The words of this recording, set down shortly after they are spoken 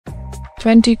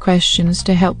20 questions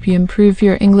to help you improve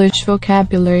your English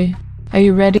vocabulary. Are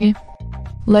you ready?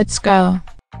 Let's go.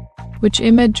 Which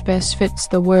image best fits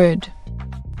the word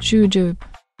jujube?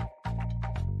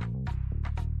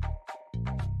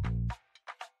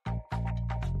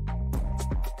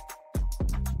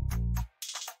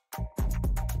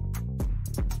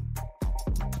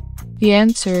 The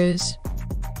answer is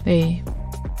A,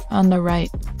 on the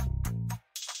right.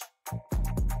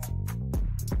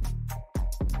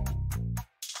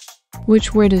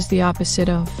 Which word is the opposite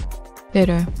of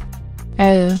bitter?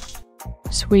 A,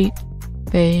 sweet.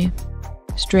 B,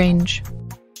 strange.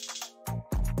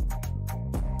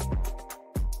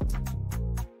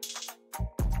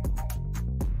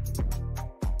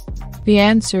 The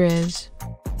answer is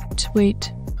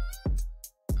sweet.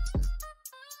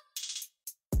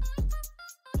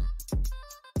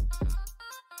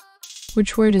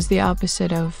 Which word is the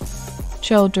opposite of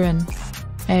children?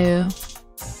 A,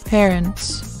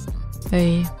 parents.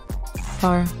 B,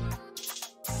 far.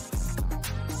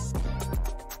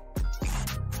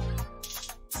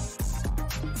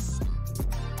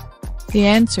 The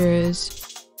answer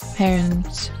is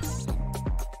parents.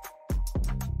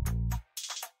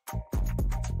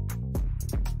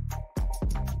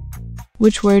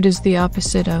 Which word is the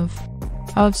opposite of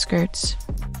outskirts?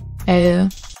 A,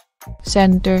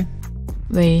 center.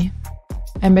 B,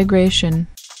 emigration.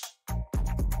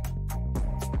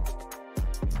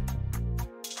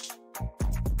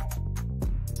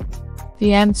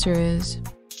 The answer is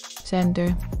center.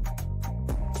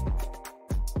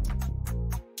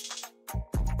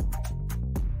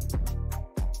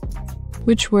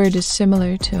 Which word is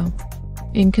similar to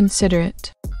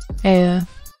inconsiderate? A,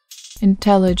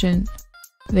 intelligent.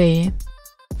 B,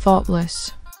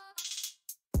 faultless.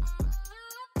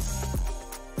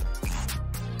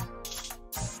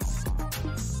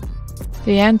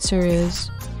 The answer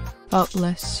is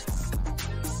faultless.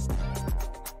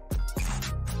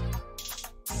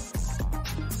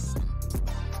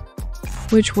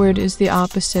 Which word is the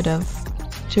opposite of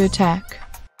to attack?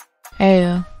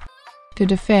 A, to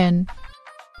defend.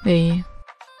 B,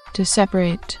 to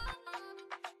separate.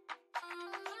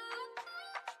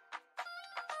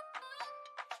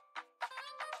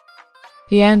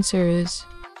 The answer is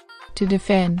to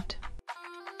defend.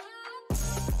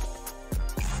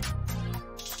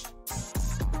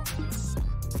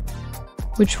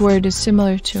 Which word is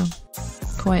similar to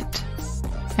quit?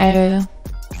 A,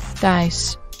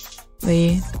 dice.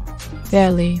 B,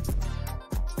 barely.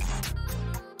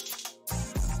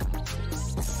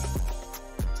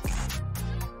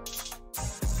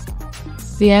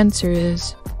 The answer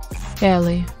is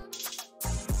barely.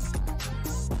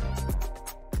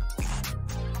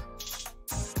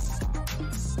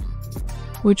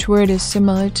 Which word is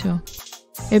similar to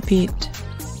repeat?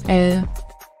 A,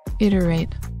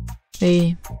 iterate.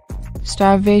 B,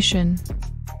 starvation.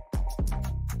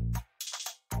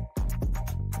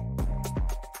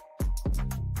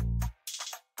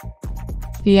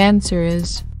 The answer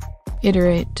is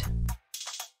iterate.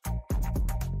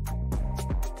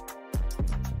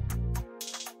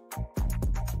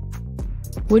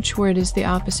 Which word is the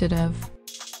opposite of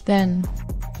then?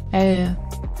 A,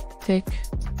 thick.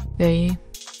 B,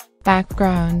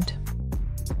 background.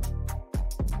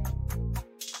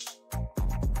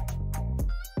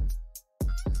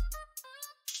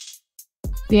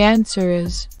 The answer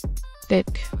is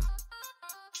thick.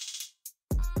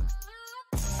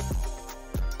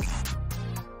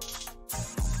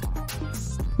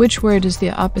 Which word is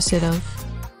the opposite of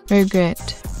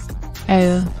regret?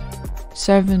 A,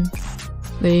 servant.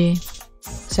 B,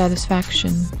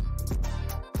 satisfaction.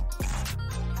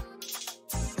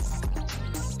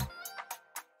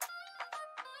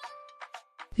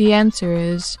 The answer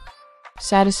is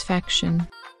satisfaction.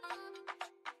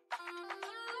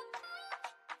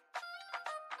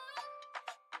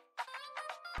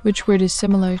 Which word is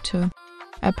similar to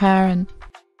apparent?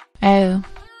 A,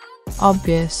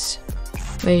 obvious.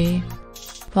 B,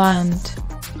 planned.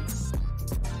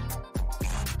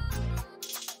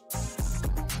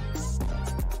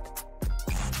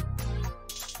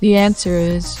 The answer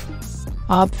is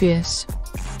obvious.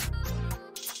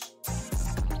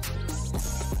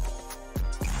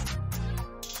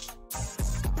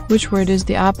 Which word is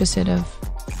the opposite of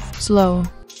slow?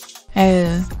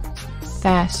 A,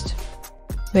 fast.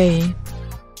 B,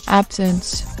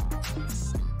 absence.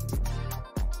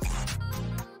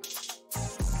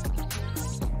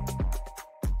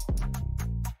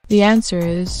 The answer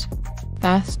is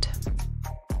fast.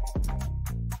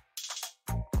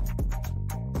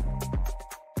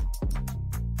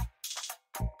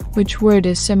 Which word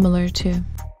is similar to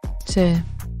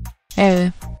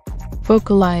A,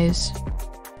 Vocalize.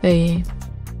 B.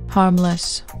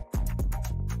 Harmless.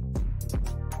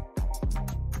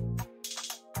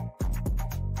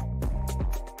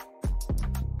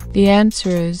 The answer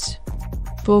is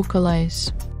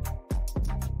vocalize.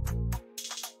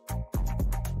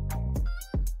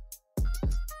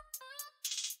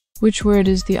 Which word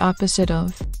is the opposite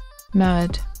of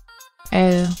mad?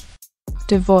 A.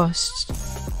 Divorced.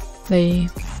 B.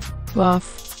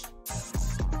 Rough.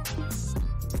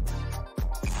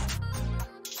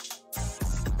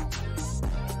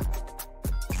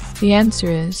 The answer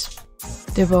is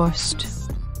divorced.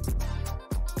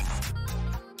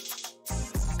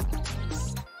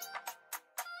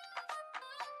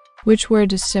 Which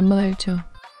word is similar to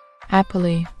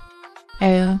happily?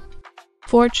 A.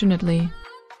 Fortunately.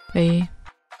 B.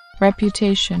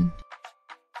 Reputation.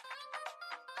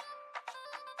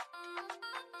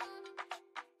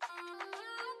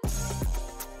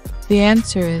 The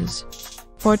answer is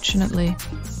fortunately.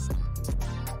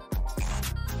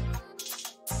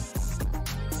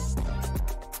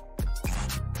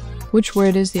 Which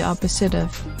word is the opposite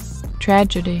of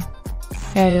tragedy?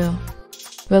 A.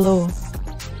 Willow.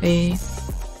 B.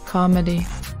 Comedy.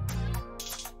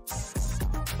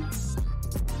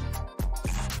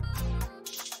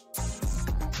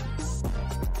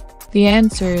 The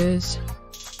answer is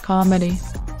comedy.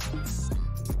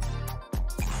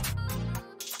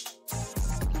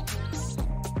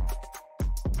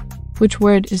 Which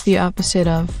word is the opposite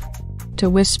of to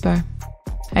whisper?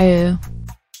 A.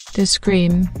 To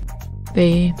scream.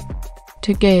 B.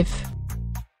 To give.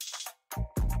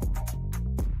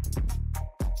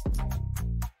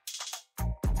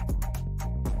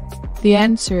 The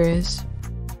answer is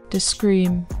to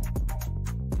scream.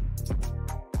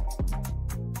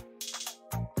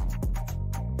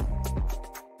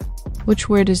 Which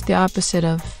word is the opposite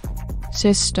of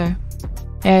sister?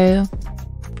 A.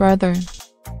 Brother.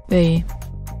 B.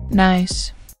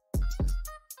 Nice.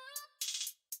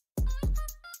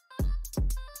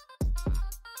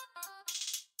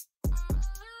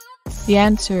 The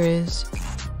answer is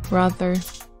brother.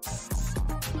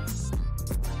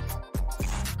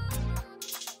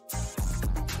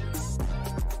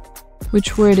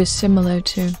 Which word is similar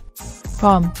to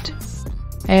prompt?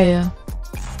 A.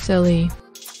 Silly.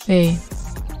 B.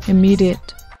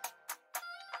 Immediate.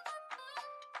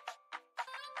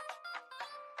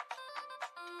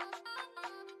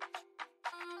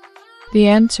 The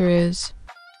answer is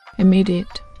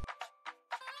immediate.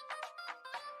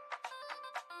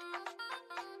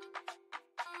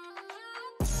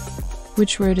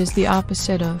 Which word is the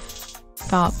opposite of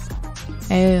top?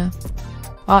 A.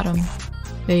 Bottom.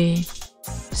 B.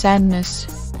 Sadness.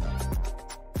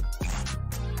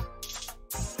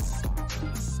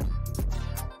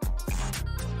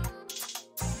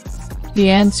 The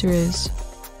answer is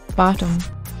bottom.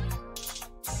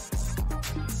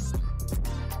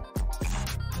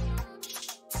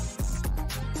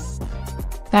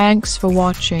 Thanks for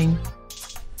watching.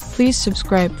 Please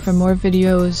subscribe for more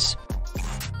videos.